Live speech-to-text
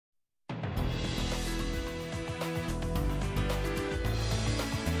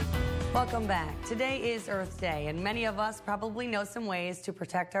Welcome back. Today is Earth Day, and many of us probably know some ways to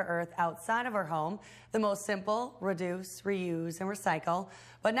protect our Earth outside of our home. The most simple: reduce, reuse, and recycle.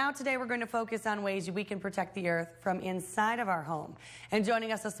 But now today we're going to focus on ways we can protect the Earth from inside of our home. And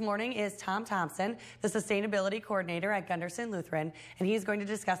joining us this morning is Tom Thompson, the Sustainability Coordinator at Gundersen Lutheran, and he's going to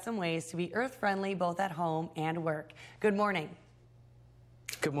discuss some ways to be Earth-friendly both at home and work. Good morning.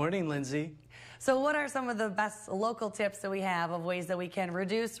 Good morning, Lindsay. So what are some of the best local tips that we have of ways that we can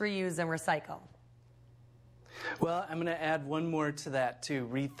reduce, reuse, and recycle? Well, I'm going to add one more to that too: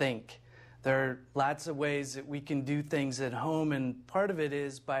 rethink. There are lots of ways that we can do things at home, and part of it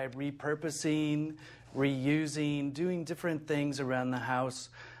is by repurposing, reusing, doing different things around the house.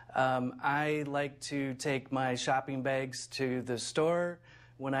 I like to take my shopping bags to the store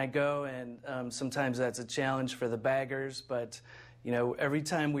when I go, and sometimes that's a challenge for the baggers, but you know, every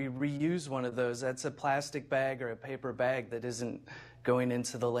time we reuse one of those, that's a plastic bag or a paper bag that isn't going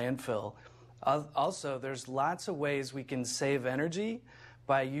into the landfill. Also, there's lots of ways we can save energy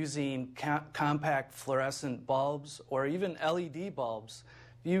by using compact fluorescent bulbs or even LED bulbs.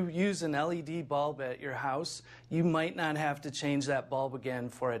 If you use an LED bulb at your house, you might not have to change that bulb again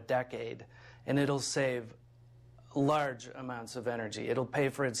for a decade, and it'll save large amounts of energy. It'll pay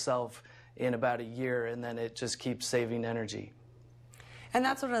for itself in about a year, and then it just keeps saving energy. And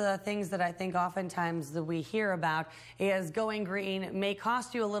that's one of the things that I think oftentimes that we hear about is going green may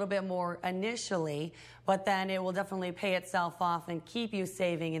cost you a little bit more initially, but then it will definitely pay itself off and keep you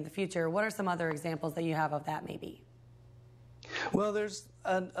saving in the future. What are some other examples that you have of that maybe? Well, there's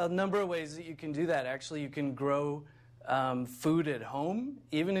a number of ways that you can do that. Actually, you can grow food at home.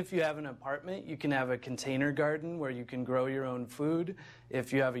 Even if you have an apartment, you can have a container garden where you can grow your own food.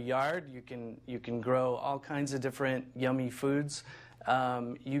 If you have a yard, you can grow all kinds of different yummy foods.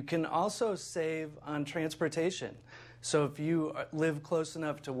 You can also save on transportation. So if you live close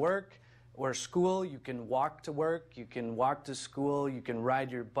enough to work or school, you can walk to work, you can walk to school, you can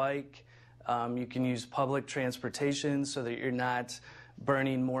ride your bike, you can use public transportation so that you're not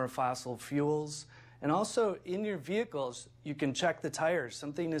burning more fossil fuels. And also in your vehicles, you can check the tires.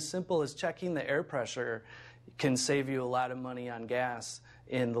 Something as simple as checking the air pressure can save you a lot of money on gas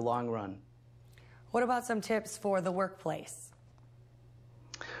in the long run. What about some tips for the workplace?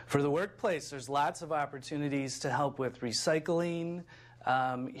 For the workplace, there's lots of opportunities to help with recycling.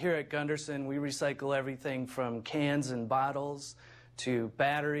 Here at Gundersen, we recycle everything from cans and bottles to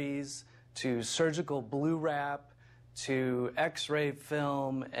batteries to surgical blue wrap to X-ray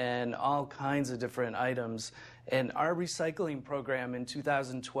film and all kinds of different items. And our recycling program in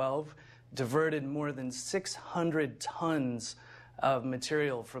 2012 diverted more than 600 tons of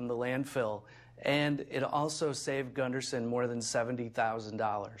material from the landfill. And it also saved Gundersen more than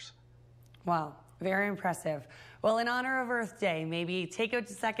 $70,000. Wow, very impressive. Well, in honor of Earth Day, maybe take a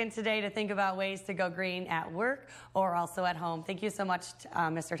second today to think about ways to go green at work or also at home. Thank you so much,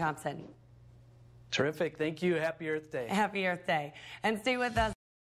 Mr. Thompson. Terrific. Thank you. Happy Earth Day. Happy Earth Day. And stay with us.